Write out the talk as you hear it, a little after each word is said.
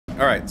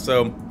Alright,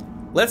 so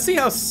let's see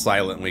how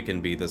silent we can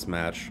beat this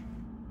match.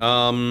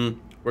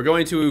 We're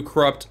going to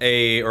corrupt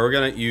or we're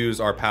going to use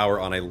our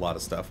power on a lot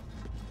of stuff.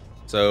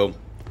 So,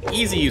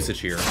 easy usage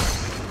here.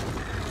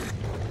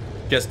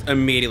 Just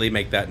immediately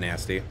make that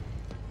nasty.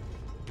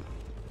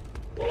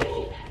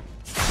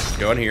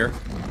 Go in here.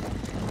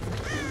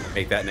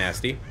 Make that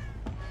nasty.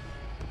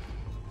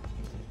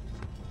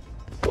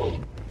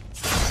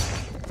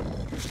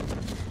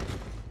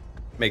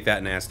 Make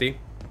that nasty.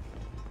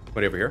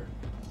 Put it over here.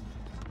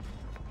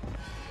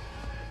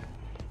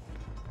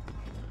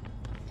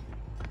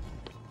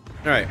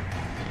 Alright.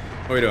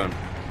 What are we doing?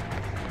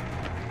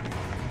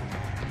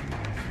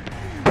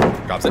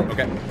 Drops it?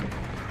 Okay.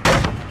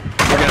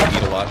 We're gonna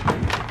eat a lot.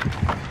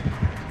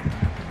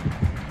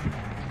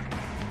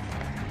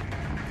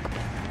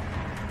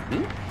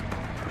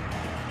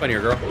 Come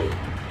here, girl.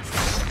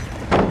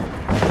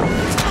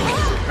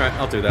 Alright,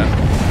 I'll do that.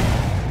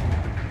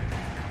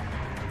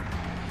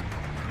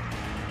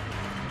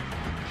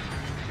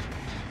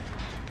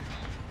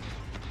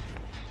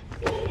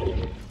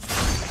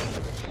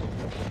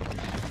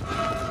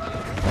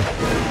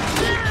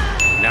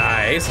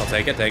 Nice, I'll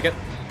take it, take it.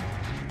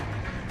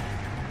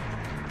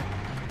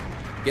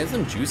 Get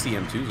some juicy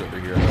M2s over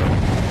here, though.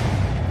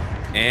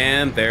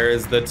 And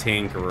there's the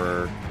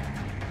Tinkerer.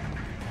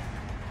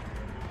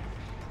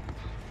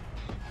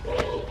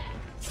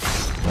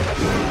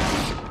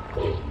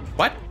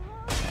 What?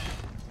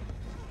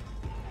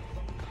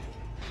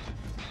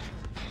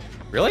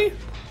 Really?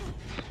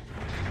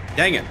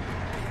 Dang it.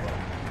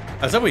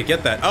 I was hoping we'd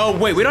get that. Oh,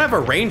 wait, we don't have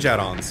our range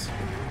add-ons.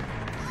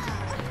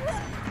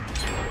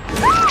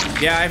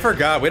 Yeah, I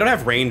forgot. We don't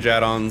have range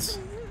add-ons.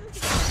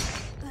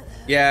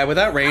 Yeah,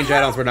 without range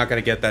add-ons, we're not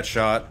gonna get that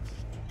shot.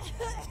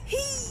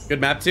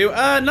 Good map too?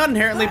 Not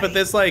inherently, but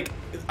this, like,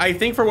 I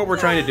think for what we're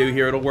trying to do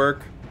here, it'll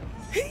work.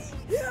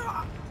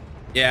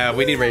 Yeah,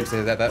 we need range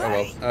to that. Oh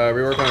well.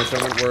 Rework on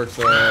instrument works.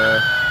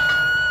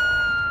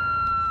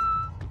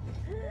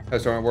 How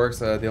instrument works.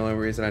 The only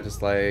reason I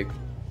just like.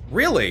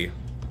 Really?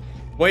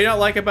 What do you not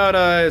like about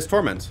his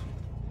torment?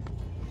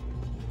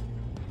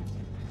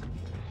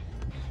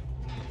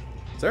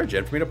 Is there a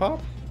gen for me to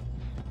pop?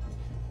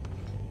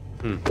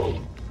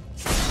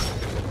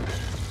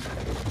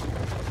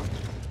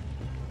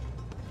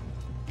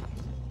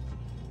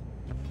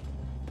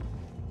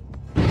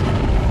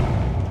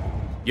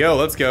 Yo,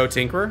 let's go,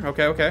 Tinkerer.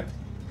 Okay, okay.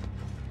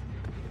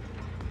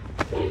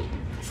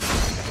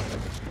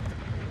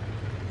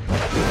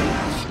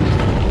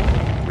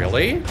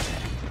 Really?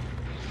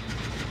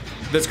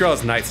 This girl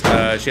is nice.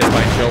 She has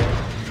Spine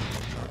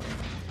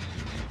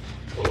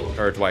Chill.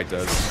 Or Dwight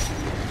does.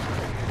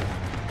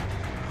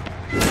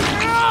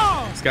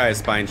 This guy has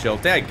Spine Chill.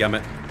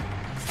 Dadgummit.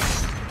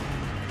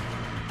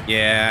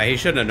 Yeah, he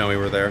shouldn't have known we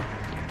were there.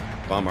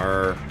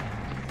 Bummer.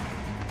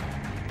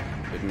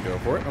 Didn't go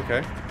for it.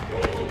 Okay.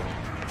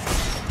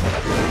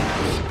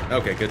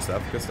 Okay, good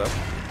stuff, good stuff.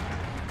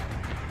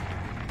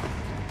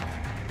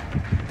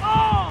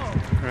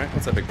 Alright,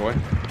 what's up, big boy?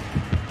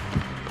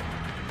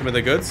 Show me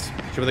the goods.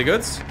 Show me the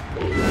goods.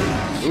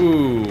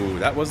 Ooh,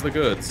 that was the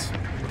goods.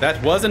 That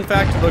was, in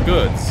fact, the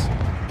goods.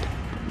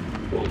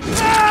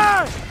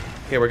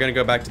 Okay, we're gonna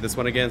go back to this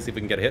one again, see if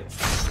we can get a hit.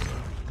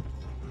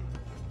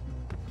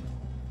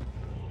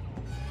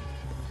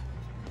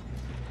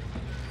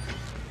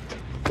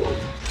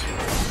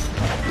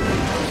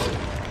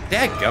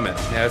 Dadgummit.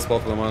 Yeah, that's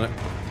both of them on it.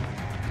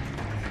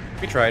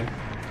 We tried.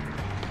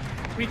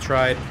 We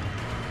tried.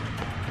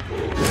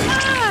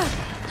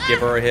 Give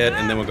her a hit,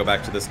 and then we'll go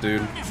back to this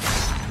dude.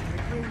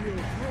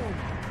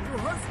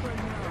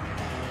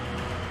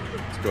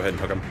 Let's go ahead and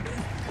hook him.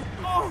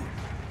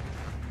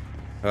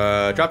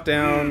 Drop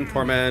down,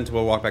 torment.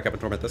 We'll walk back up and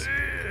torment this.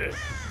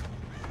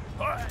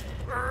 Right,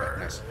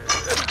 nice.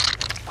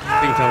 I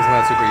think Tom's come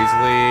out super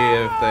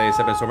easily if they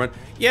step in torment.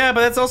 Yeah,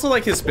 but that's also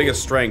like his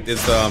biggest strength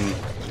is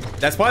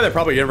that's why they're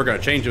probably never going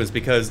to change him, is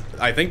because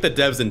I think the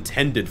devs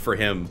intended for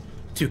him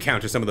to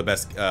counter some of the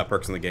best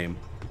perks in the game.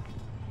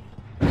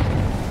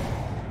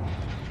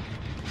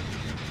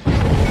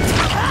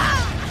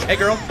 Hey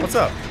girl, what's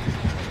up?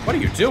 What are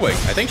you doing?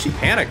 I think she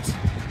panicked.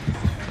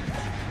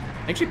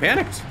 I think she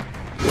panicked.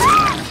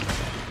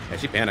 Yeah,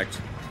 she panicked.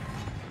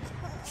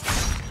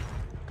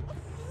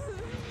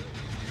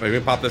 Wait, we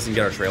can pop this and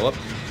get our trail up.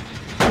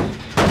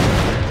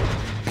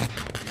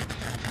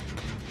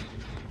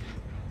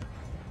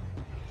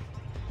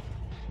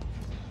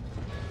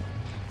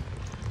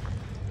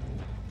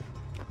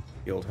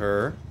 Healed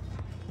her.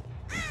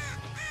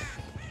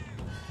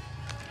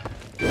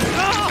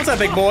 What's up,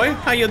 big boy?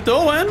 How you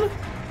doing?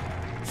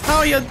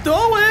 How you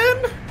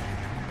doing?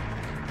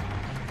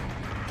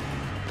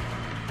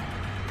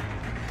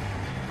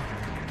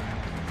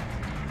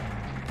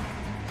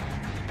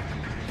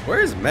 Where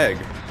is Meg?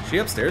 Is she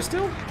upstairs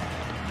still?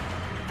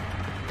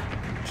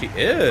 She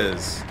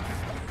is.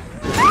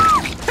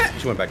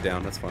 She went back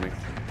down. That's funny.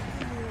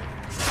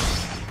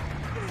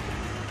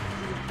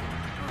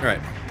 All right.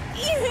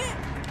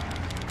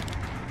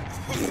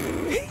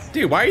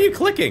 Dude, why are you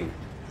clicking?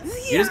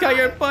 You just got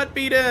your butt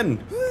beat in.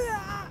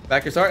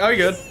 Back your sorry. Oh,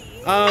 you're good.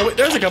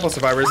 There's a couple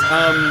survivors.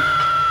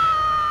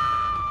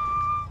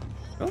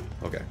 Oh,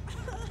 okay.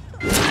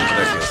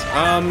 There she is.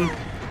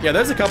 Yeah,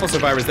 there's a couple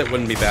survivors that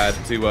wouldn't be bad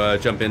to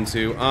jump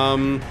into.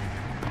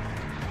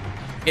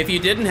 If you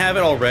didn't have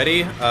it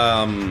already,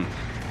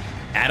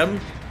 Adam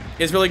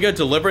is really good.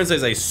 Deliverance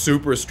is a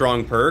super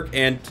strong perk,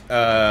 and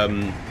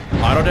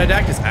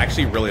Autodidact is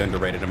actually really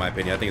underrated in my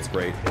opinion. I think it's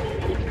great.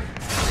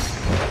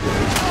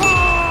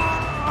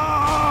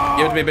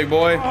 Give it to me, big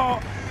boy.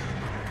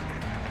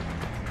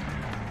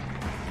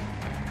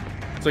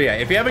 So yeah,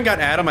 if you haven't got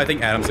Adam, I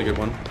think Adam's a good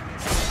one.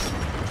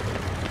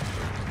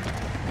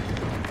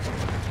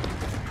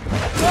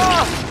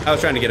 I was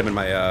trying to get him in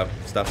my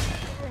stuff.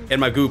 In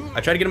my goop.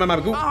 I tried to get him in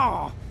my goop.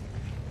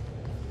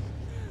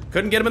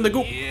 Couldn't get him in the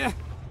goop.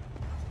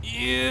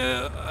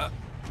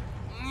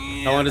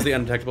 How long does the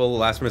undetectable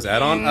last from his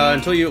add-on?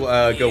 Until you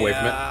go away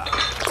from it.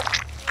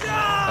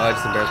 I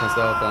just embarrass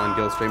myself on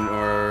guild stream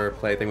or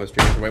play a thing with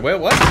streamers. Wait,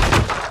 what?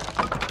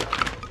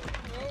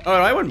 Oh,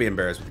 I wouldn't be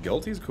embarrassed with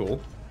guild. He's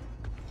cool.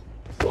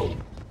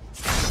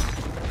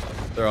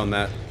 They're on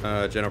that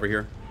gen over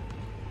here.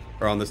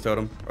 Or on this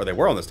totem. Or they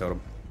were on this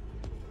totem.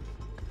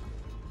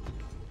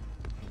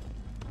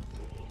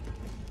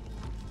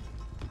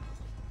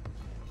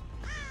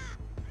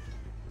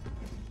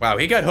 Wow,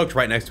 he got hooked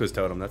right next to his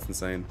totem. That's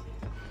insane.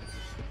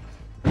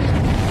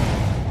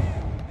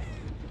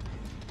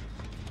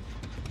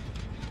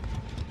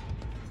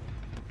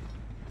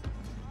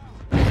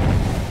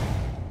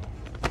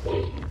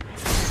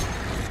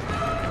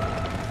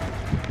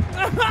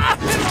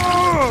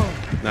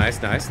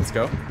 Nice, nice. Let's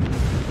go.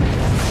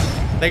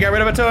 They got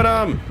rid of a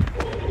totem.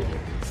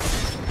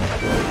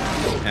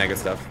 Yeah, good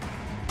stuff.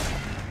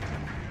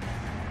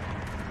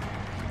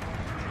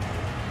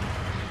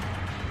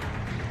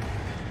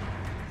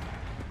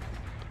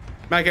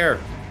 Mike Air.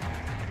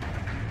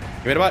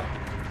 Give me the butt.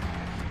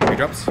 3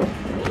 drops.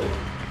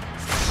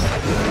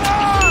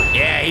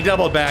 Yeah, he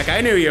doubled back. I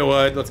knew you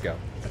would. Let's go.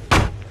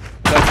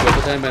 Let's go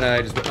with him, and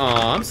I just. Oh,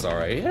 I'm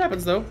sorry. It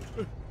happens though.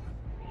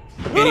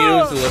 Can you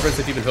use Deliverance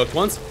if you've been hooked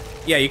once?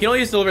 Yeah, you can only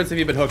use Deliverance if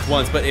you've been hooked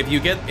once, but if you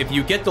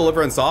get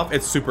Deliverance off,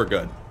 it's super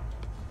good.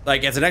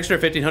 Like, it's an extra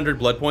 1,500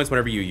 blood points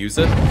whenever you use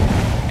it,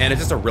 and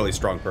it's just a really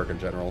strong perk in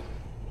general.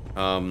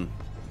 Oh,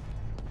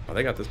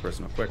 they got this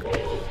person up quick.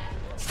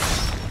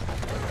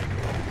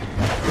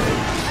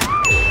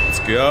 Let's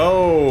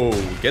go.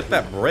 Get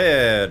that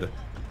bread.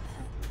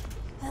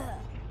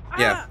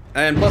 Yeah,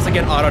 and plus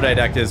again,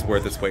 Autodidact is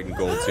worth its weight in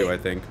gold too, I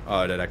think.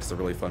 Autodidact is a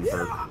really fun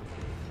perk.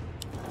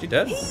 She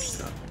dead? No,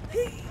 she's not.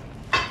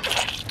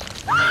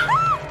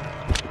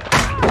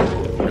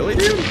 Really,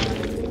 dude?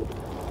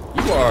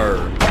 You are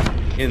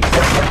in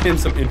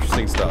some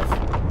interesting stuff.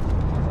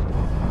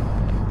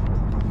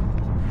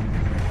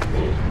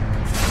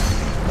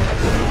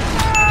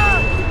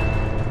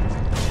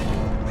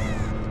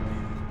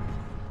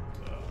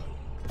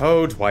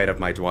 Oh, Dwight of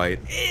my Dwight.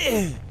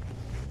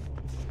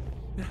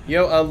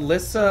 Yo,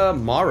 Alyssa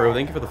Maru,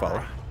 thank you for the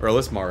follow. Or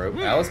Alyssa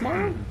Maru. Alice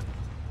Maru?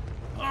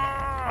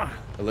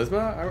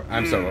 Elizma?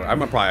 I'm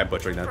probably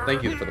butchering that.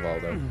 Thank you for the follow,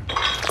 though.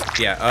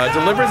 Yeah,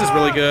 Deliverance is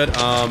really good.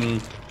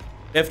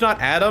 If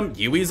not Adam,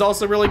 Yui's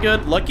also really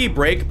good. Lucky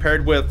Break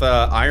paired with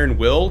Iron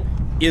Will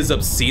is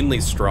obscenely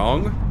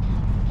strong.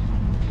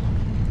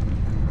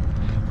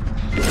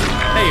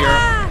 Hey,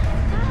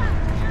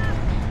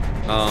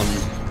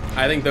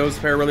 I think those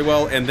pair really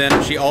well. And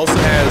then she also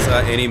has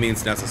Any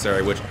Means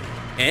Necessary, which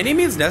Any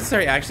Means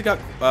Necessary actually got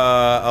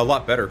a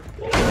lot better.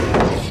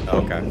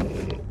 Okay.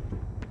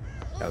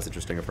 That was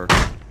interesting of her.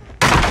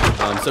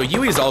 So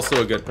Yui's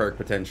also a good perk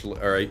potentially,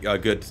 or a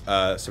good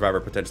survivor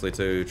potentially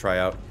to try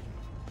out.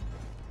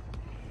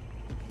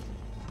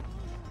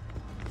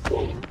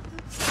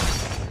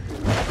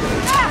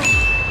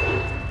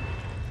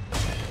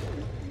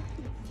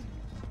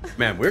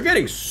 Man, we're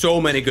getting so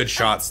many good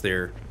shots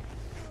there.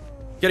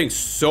 Getting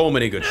so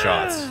many good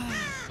shots.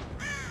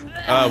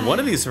 One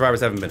of these survivors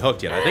haven't been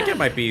hooked yet. I think it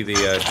might be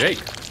the Jake.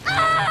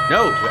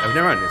 No,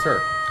 never mind. It's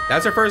her.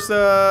 That's her first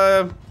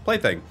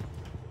plaything.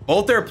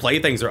 Both their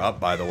playthings are up,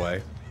 by the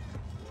way.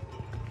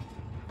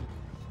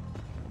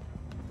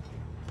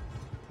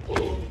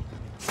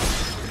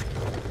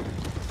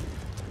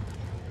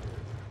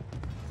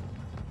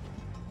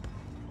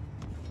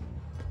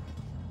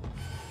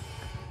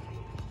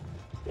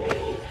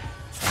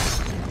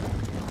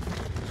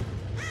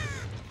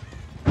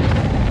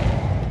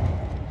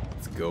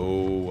 Let's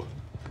go.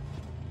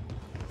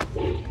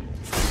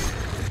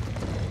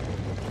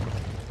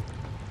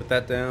 Put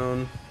that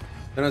down.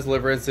 Then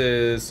Deliverance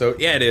is so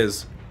yeah, it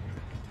is.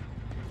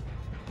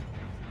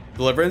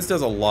 Deliverance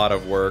does a lot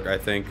of work. I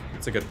think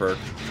it's a good perk.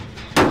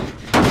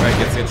 Right,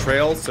 gets a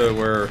trail, so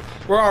we're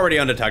already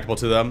undetectable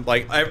to them.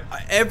 Like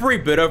every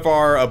bit of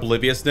our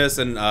obliviousness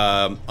and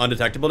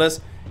undetectableness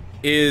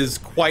is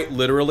quite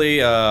literally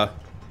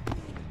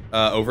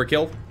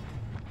overkill.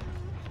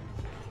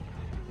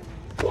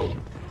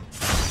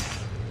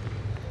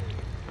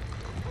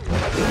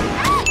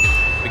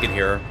 We can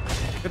hear her.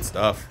 Good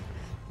stuff.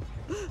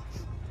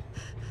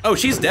 Oh,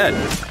 she's dead.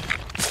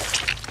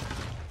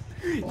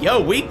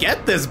 Yo, we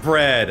get this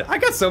bread. I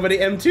got so many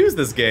M2s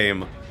this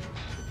game.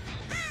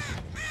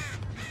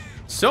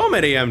 So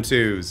many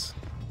M2s.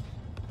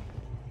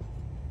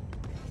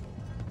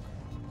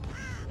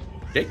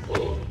 Jake.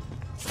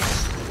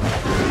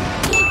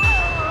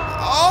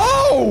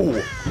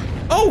 Oh!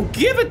 Oh,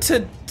 give it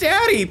to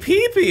Daddy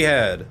Pee-Pee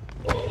Head.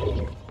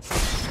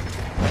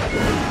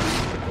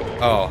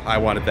 Oh, I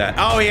wanted that.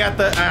 Oh, he got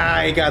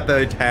the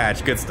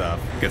attach. Good stuff.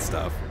 Good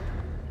stuff.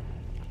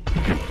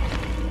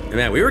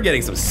 Man, we were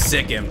getting some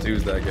sick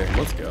M2s that game.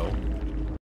 Let's go.